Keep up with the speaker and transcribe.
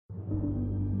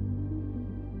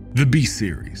The B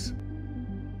Series.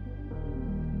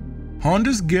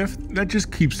 Honda's gift that just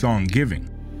keeps on giving.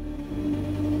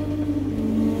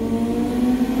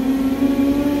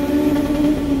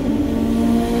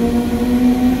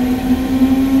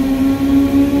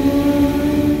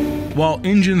 While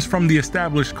engines from the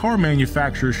established car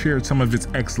manufacturers shared some of its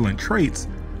excellent traits,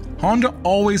 Honda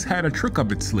always had a trick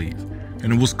up its sleeve,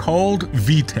 and it was called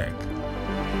VTEC.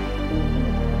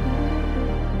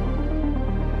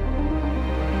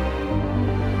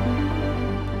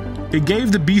 It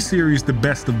gave the B Series the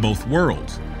best of both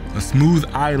worlds, a smooth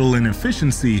idle and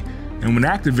efficiency, and when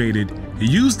activated, it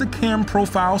used a cam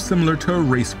profile similar to a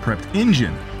race-prepped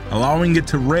engine, allowing it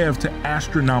to rev to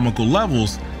astronomical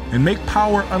levels and make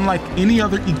power unlike any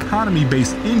other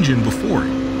economy-based engine before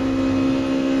it.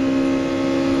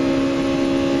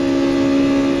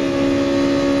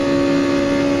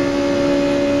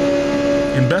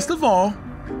 And best of all,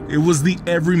 it was the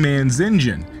everyman's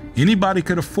engine. Anybody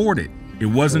could afford it. It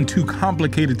wasn't too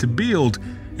complicated to build,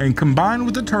 and combined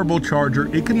with the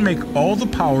turbocharger, it can make all the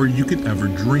power you could ever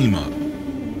dream of.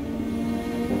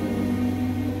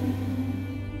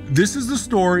 This is the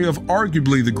story of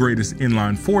arguably the greatest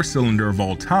inline four-cylinder of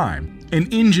all time, an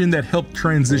engine that helped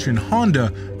transition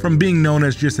Honda from being known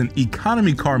as just an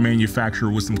economy car manufacturer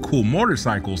with some cool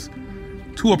motorcycles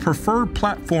to a preferred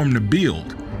platform to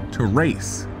build, to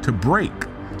race, to break,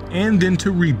 and then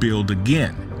to rebuild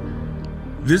again.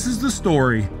 This is the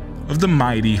story of the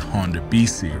mighty Honda B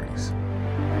Series.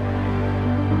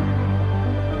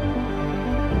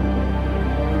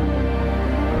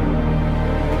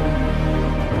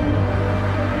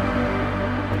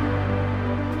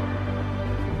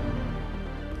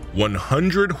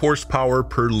 "100 horsepower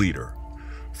per liter.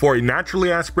 For a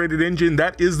naturally aspirated engine,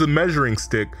 that is the measuring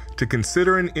stick to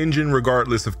consider an engine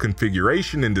regardless of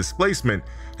configuration and displacement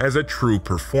as a true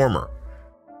performer.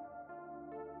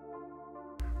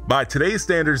 By today's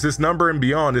standards, this number and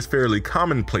beyond is fairly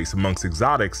commonplace amongst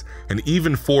exotics and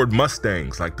even Ford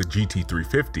Mustangs like the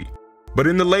GT350. But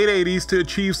in the late 80s, to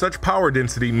achieve such power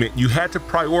density meant you had to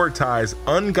prioritize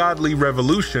ungodly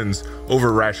revolutions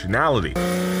over rationality.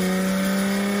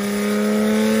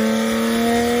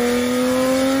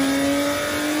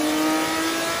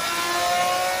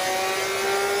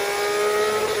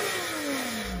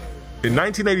 In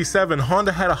 1987,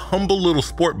 Honda had a humble little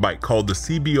sport bike called the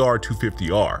CBR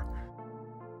 250R.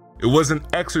 It was an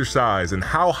exercise in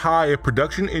how high a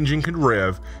production engine could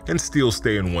rev and still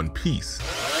stay in one piece.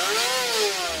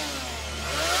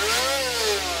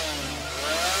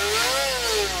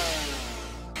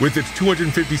 With its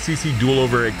 250cc dual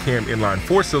overhead cam inline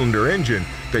four-cylinder engine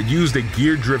that used a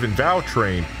gear-driven valve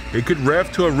train, it could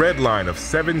rev to a red line of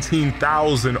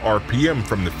 17,000 RPM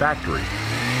from the factory.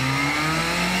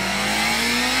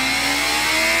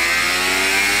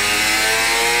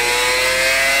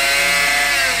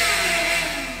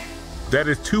 That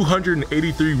is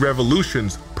 283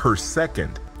 revolutions per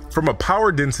second. From a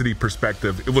power density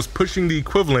perspective, it was pushing the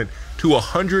equivalent to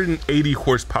 180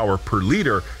 horsepower per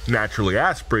liter naturally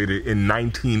aspirated in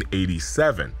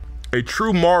 1987. A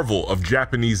true marvel of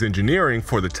Japanese engineering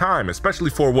for the time, especially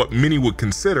for what many would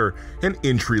consider an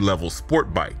entry-level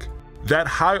sport bike. That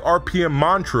high RPM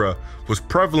mantra was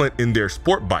prevalent in their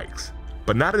sport bikes,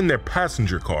 but not in their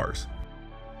passenger cars.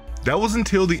 That was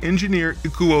until the engineer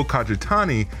Ikuo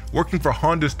Kajitani, working for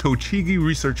Honda's Tochigi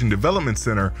Research and Development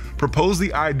Center, proposed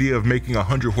the idea of making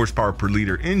 100 horsepower per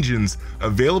liter engines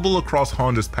available across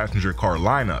Honda's passenger car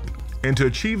lineup. And to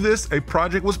achieve this, a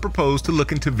project was proposed to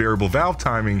look into variable valve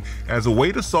timing as a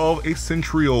way to solve a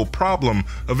century-old problem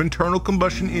of internal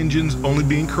combustion engines only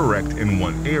being correct in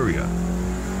one area.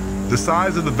 The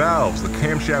size of the valves, the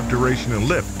camshaft duration and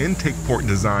lift, intake port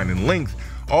design and length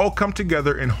all come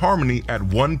together in harmony at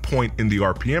one point in the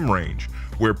RPM range,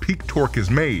 where peak torque is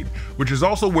made, which is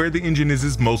also where the engine is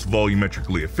its most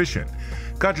volumetrically efficient.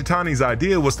 Kajitani's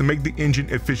idea was to make the engine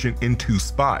efficient in two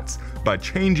spots, by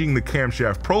changing the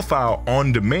camshaft profile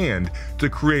on demand to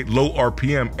create low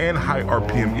RPM and high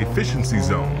RPM efficiency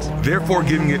zones, therefore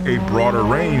giving it a broader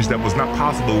range that was not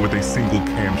possible with a single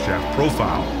camshaft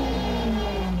profile.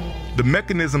 The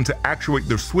mechanism to actuate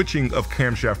the switching of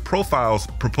camshaft profiles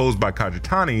proposed by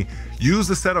Kajitani used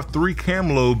a set of 3 cam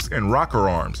lobes and rocker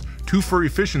arms, 2 for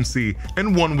efficiency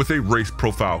and 1 with a race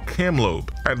profile cam lobe.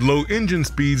 At low engine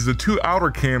speeds, the 2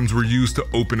 outer cams were used to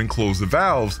open and close the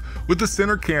valves, with the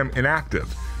center cam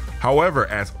inactive. However,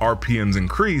 as RPMs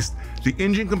increased, the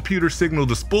engine computer signaled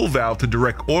the spool valve to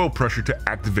direct oil pressure to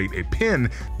activate a pin.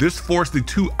 This forced the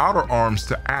 2 outer arms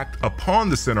to act upon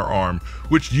the center arm,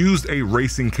 which used a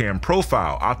racing cam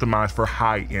profile optimized for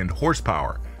high-end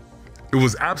horsepower. It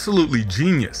was absolutely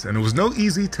genius, and it was no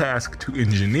easy task to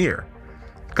engineer.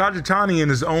 Kajitani in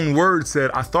his own words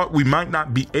said, "I thought we might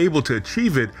not be able to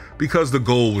achieve it because the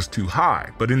goal was too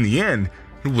high, but in the end,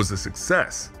 it was a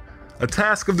success." A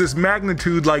task of this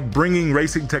magnitude, like bringing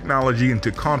racing technology into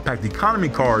compact economy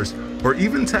cars, or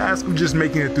even task of just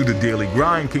making it through the daily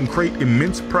grind, can create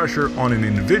immense pressure on an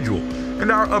individual,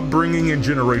 and our upbringing and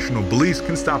generational beliefs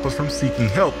can stop us from seeking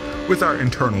help with our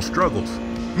internal struggles.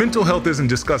 Mental health isn't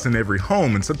discussed in every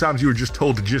home, and sometimes you are just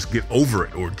told to just get over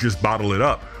it or just bottle it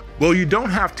up. Well, you don't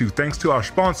have to, thanks to our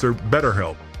sponsor,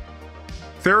 BetterHelp.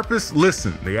 Therapists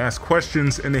listen, they ask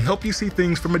questions, and they help you see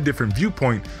things from a different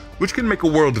viewpoint, which can make a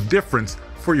world of difference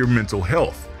for your mental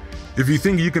health. If you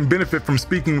think you can benefit from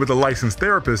speaking with a licensed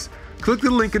therapist, click the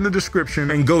link in the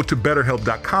description and go to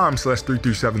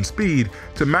betterhelp.com/337speed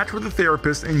to match with a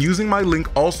therapist, and using my link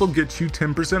also gets you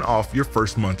 10% off your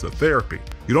first month of therapy.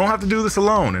 You don't have to do this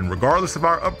alone, and regardless of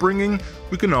our upbringing,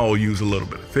 we can all use a little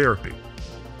bit of therapy.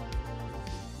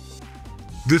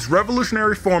 This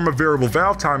revolutionary form of variable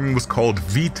valve timing was called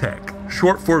VTEC,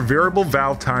 short for Variable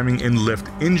Valve Timing and Lift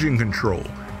Engine Control.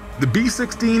 The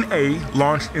B16A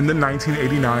launched in the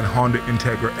 1989 Honda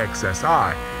Integra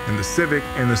XSI, in the Civic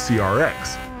and the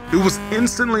CRX. It was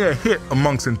instantly a hit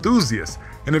amongst enthusiasts,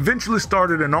 and eventually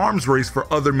started an arms race for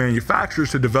other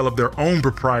manufacturers to develop their own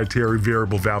proprietary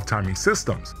variable valve timing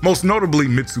systems, most notably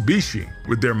Mitsubishi,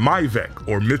 with their MIVEC,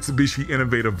 or Mitsubishi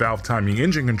Innovative Valve Timing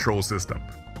Engine Control System.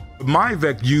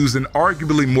 MIVEC used an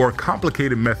arguably more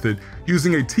complicated method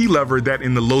using a T-lever that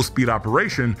in the low-speed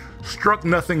operation struck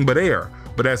nothing but air,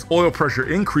 but as oil pressure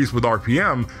increased with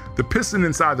RPM, the piston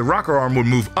inside the rocker arm would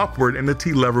move upward and the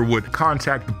T-lever would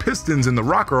contact the pistons in the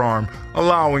rocker arm,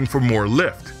 allowing for more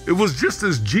lift. It was just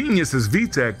as genius as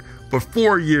VTEC, but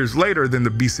 4 years later than the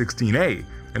B16A,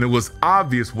 and it was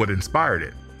obvious what inspired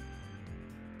it.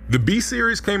 The B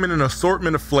series came in an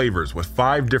assortment of flavors with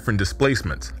 5 different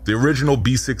displacements: the original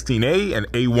B16A and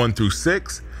A1 through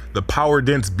 6, the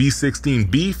power-dense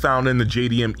B16B found in the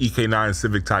JDM EK9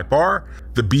 Civic Type R,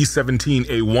 the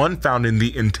B17A1 found in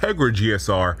the Integra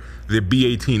GSR, the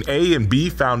B18A and B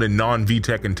found in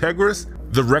non-VTEC Integras,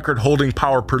 the record-holding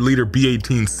power per liter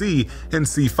B18C and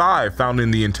C5 found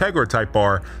in the Integra Type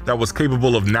R that was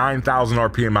capable of 9,000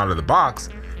 RPM out of the box,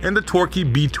 and the torquey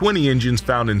B20 engines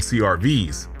found in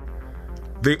CRVs.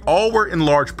 They all were in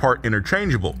large part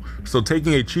interchangeable, so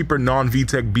taking a cheaper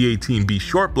non-VTEC B18B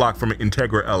short block from an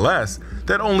Integra LS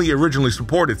that only originally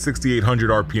supported 6,800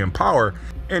 RPM power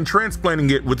and transplanting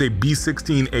it with a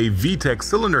B16A VTEC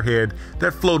cylinder head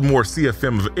that flowed more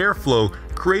CFM of airflow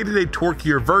created a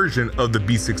torqueier version of the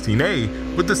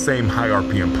B16A with the same high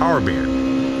RPM power band.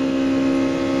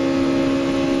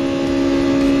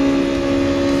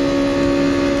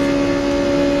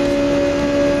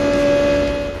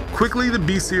 Quickly, the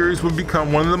B series would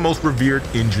become one of the most revered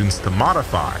engines to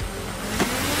modify.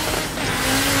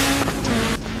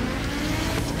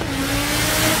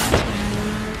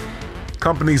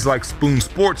 Companies like Spoon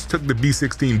Sports took the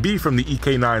B16B from the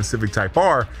EK9 Civic Type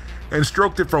R and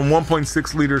stroked it from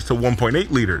 1.6 liters to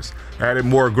 1.8 liters, added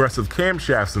more aggressive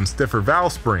camshafts and stiffer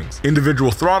valve springs,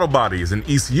 individual throttle bodies, and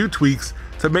ECU tweaks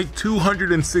to make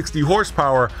 260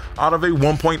 horsepower out of a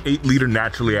 1.8 liter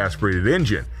naturally aspirated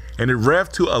engine, and it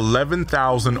revved to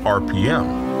 11,000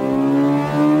 RPM.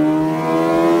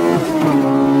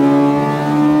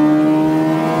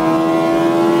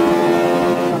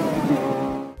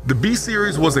 The B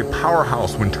series was a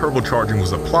powerhouse when turbocharging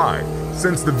was applied.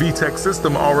 Since the VTEC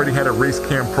system already had a race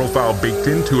cam profile baked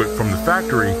into it from the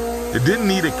factory, it didn't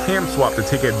need a cam swap to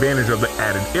take advantage of the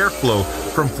added airflow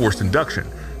from forced induction.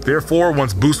 Therefore,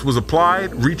 once boost was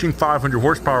applied, reaching 500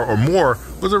 horsepower or more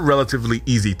was a relatively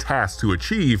easy task to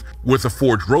achieve with a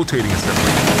forged rotating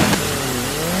assembly.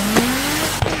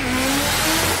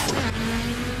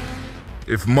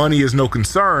 If money is no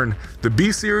concern, the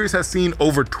B series has seen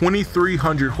over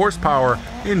 2,300 horsepower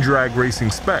in drag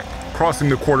racing spec, crossing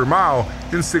the quarter mile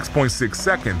in 6.6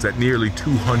 seconds at nearly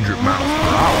 200 miles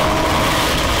per hour.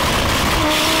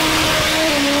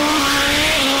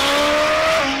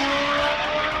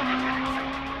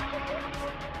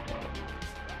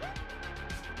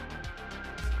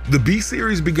 The B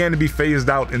series began to be phased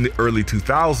out in the early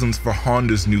 2000s for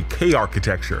Honda's new K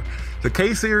architecture. The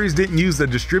K series didn't use a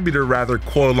distributor, rather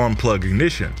coil-on-plug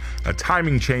ignition, a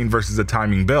timing chain versus a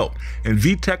timing belt, and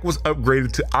VTEC was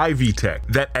upgraded to iVTEC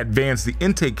that advanced the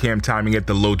intake cam timing at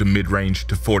the low to mid-range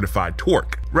to fortified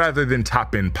torque, rather than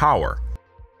top-end power.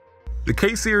 The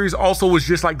K-Series also was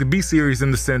just like the B-Series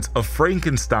in the sense of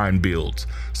Frankenstein builds.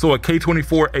 So a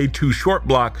K24A2 short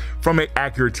block from an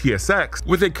Acura TSX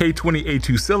with a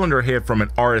K20A2 cylinder head from an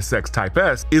RSX Type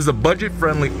S is a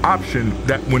budget-friendly option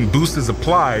that, when boost is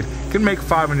applied, can make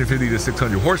 550 to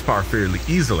 600 horsepower fairly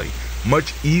easily,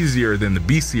 much easier than the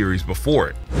B-Series before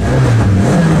it.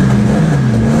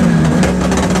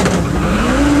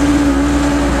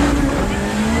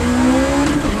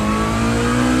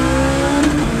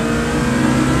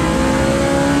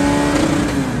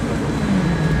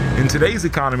 In today's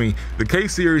economy, the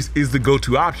K-Series is the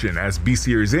go-to option, as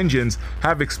B-Series engines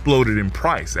have exploded in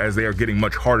price as they are getting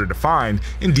much harder to find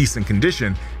in decent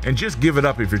condition, and just give it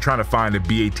up if you're trying to find a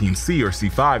B18C or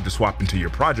C5 to swap into your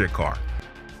project car.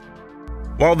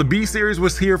 While the B-Series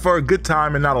was here for a good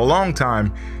time and not a long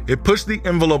time, it pushed the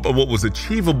envelope of what was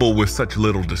achievable with such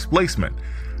little displacement.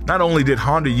 Not only did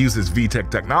Honda use its VTEC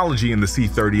technology in the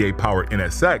C38 Power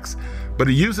NSX, but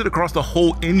it used it across the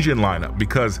whole engine lineup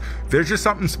because there's just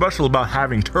something special about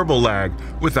having turbo lag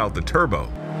without the turbo.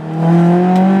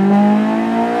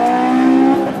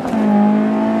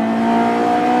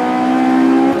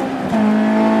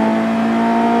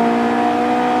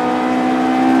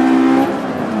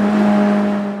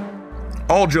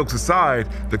 All jokes aside,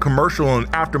 the commercial and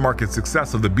aftermarket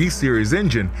success of the B-Series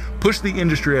engine pushed the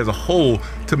industry as a whole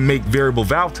to make variable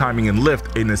valve timing and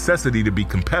lift a necessity to be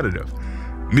competitive.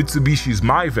 Mitsubishi's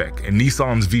MIVEC and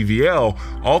Nissan's VVL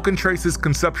all can trace its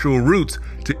conceptual roots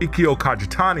to Ikuo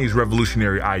Kajitani's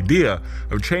revolutionary idea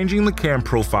of changing the cam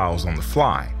profiles on the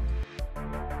fly.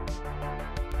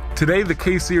 Today, the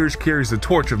K-Series carries the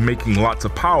torch of making lots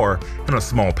of power in a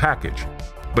small package.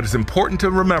 But it's important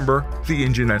to remember the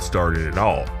engine that started it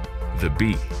all, the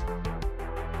B.